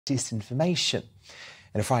disinformation.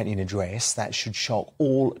 In a frightening address that should shock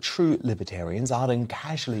all true libertarians, Ardern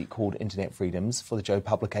casually called internet freedoms for the Joe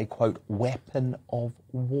Public a, quote, weapon of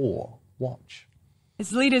war. Watch.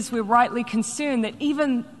 As leaders, we're rightly concerned that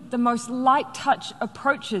even the most light-touch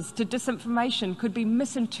approaches to disinformation could be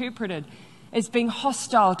misinterpreted as being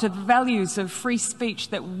hostile to the values of free speech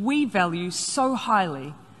that we value so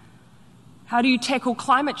highly. How do you tackle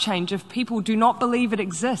climate change if people do not believe it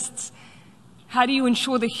exists? How do you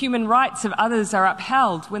ensure the human rights of others are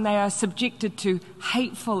upheld when they are subjected to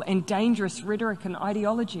hateful and dangerous rhetoric and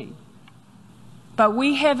ideology? But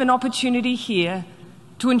we have an opportunity here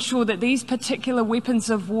to ensure that these particular weapons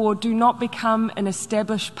of war do not become an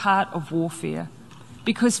established part of warfare.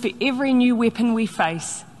 Because for every new weapon we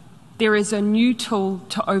face, there is a new tool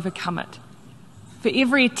to overcome it. For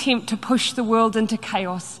every attempt to push the world into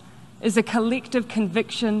chaos is a collective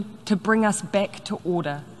conviction to bring us back to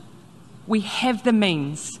order. We have the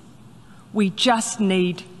means. We just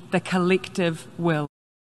need the collective will.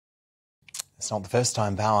 It's not the first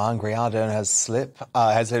time power-hungry Ardern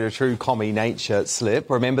has had a true commie nature slip.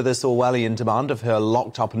 Remember this Orwellian demand of her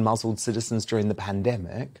locked up and muzzled citizens during the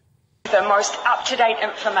pandemic? The most up-to-date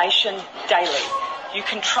information daily. You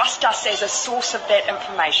can trust us as a source of that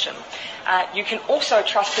information. You can also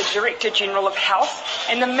trust the Director General of Health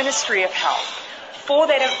and the Ministry of Health for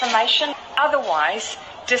that information. Otherwise,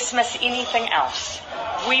 dismiss anything else.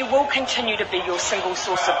 We will continue to be your single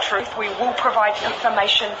source of truth. We will provide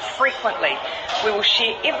information frequently. We will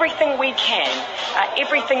share everything we can,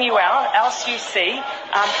 everything else you see,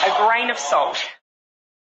 a grain of salt.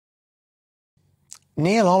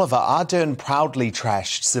 Neil Oliver, Ardern proudly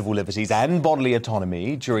trashed civil liberties and bodily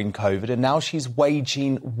autonomy during COVID, and now she's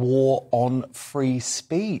waging war on free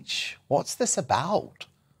speech. What's this about?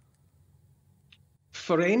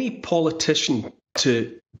 For any politician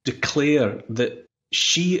to declare that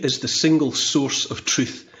she is the single source of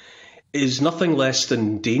truth is nothing less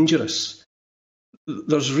than dangerous.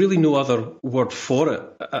 There's really no other word for it,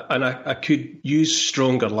 and I could use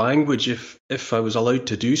stronger language if I was allowed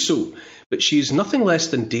to do so, but she is nothing less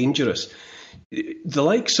than dangerous. The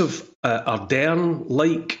likes of Ardern,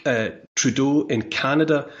 like Trudeau in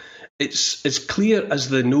Canada, it's as clear as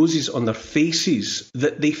the noses on their faces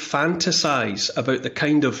that they fantasise about the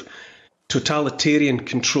kind of totalitarian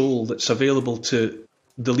control that's available to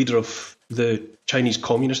the leader of the Chinese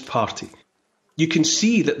Communist Party. You can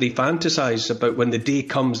see that they fantasise about when the day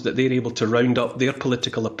comes that they're able to round up their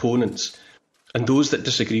political opponents and those that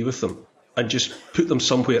disagree with them and just put them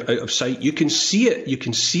somewhere out of sight. You can see it. You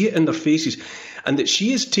can see it in their faces. And that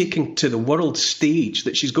she is taking to the world stage,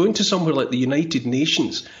 that she's going to somewhere like the United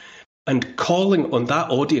Nations and calling on that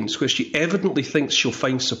audience where she evidently thinks she'll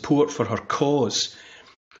find support for her cause.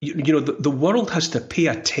 You know, the world has to pay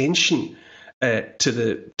attention to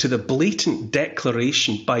the blatant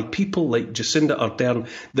declaration by people like Jacinda Ardern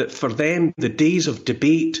that for them the days of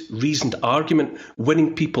debate, reasoned argument,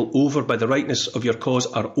 winning people over by the rightness of your cause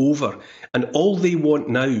are over, and all they want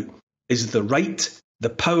now is the right, the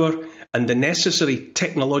power, and the necessary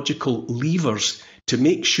technological levers to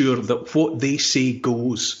make sure that what they say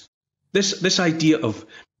goes. This idea of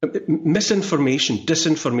misinformation,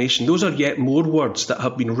 disinformation, those are yet more words that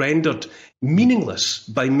have been rendered meaningless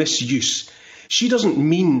by misuse. She doesn't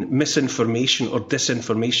mean misinformation or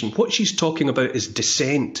disinformation. What she's talking about is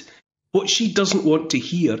dissent. What she doesn't want to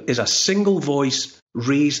hear is a single voice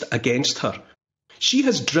raised against her. She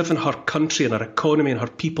has driven her country and her economy and her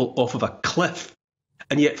people off of a cliff.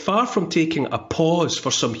 And yet, far from taking a pause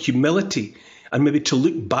for some humility and maybe to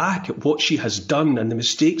look back at what she has done and the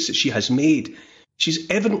mistakes that she has made, she's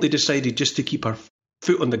evidently decided just to keep her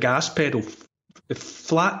foot on the gas pedal,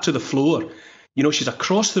 flat to the floor. You know, she's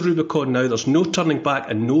across the Rubicon now. There's no turning back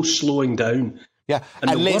and no slowing down. Yeah,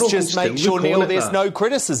 and let's just make sure, Neil, there's no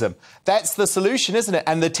criticism. That's the solution, isn't it?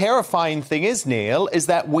 And the terrifying thing is, Neil, is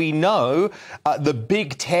that we know the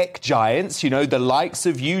big tech giants, you know, the likes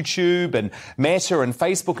of YouTube and Meta and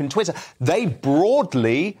Facebook and Twitter, they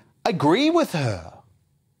broadly agree with her.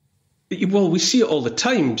 Well, we see it all the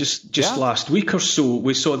time. Just last week or so,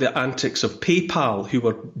 we saw the antics of PayPal, who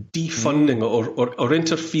were defunding or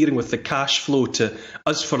interfering with the cash flow to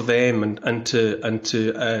Us for Them and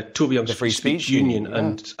to Toby Young's Free Speech Union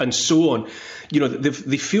and so on. You know,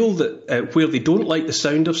 they feel that where they don't like the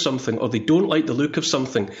sound of something or they don't like the look of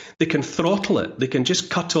something, they can throttle it. They can just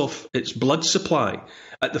cut off its blood supply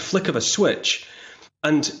at the flick of a switch.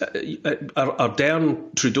 And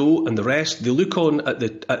Ardern, Trudeau and the rest, they look on at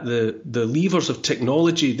the levers of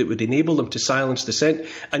technology that would enable them to silence dissent.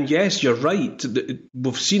 And yes, you're right.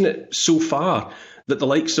 We've seen it so far that the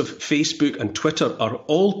likes of Facebook and Twitter are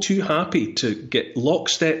all too happy to get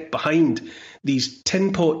lockstep behind these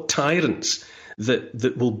tin pot tyrants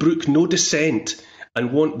that will brook no dissent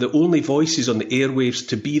and want the only voices on the airwaves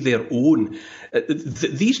to be their own.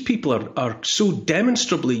 These people are so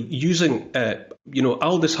demonstrably using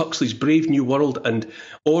Aldous Huxley's Brave New World and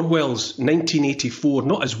Orwell's 1984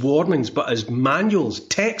 not as warnings but as manuals,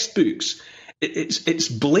 textbooks. It's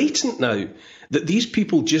blatant now that these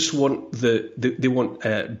people just want they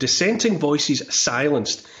want dissenting voices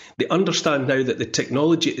silenced. They understand now that the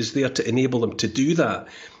technology is there to enable them to do that.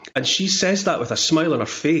 And she says that with a smile on her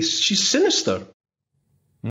face. She's sinister.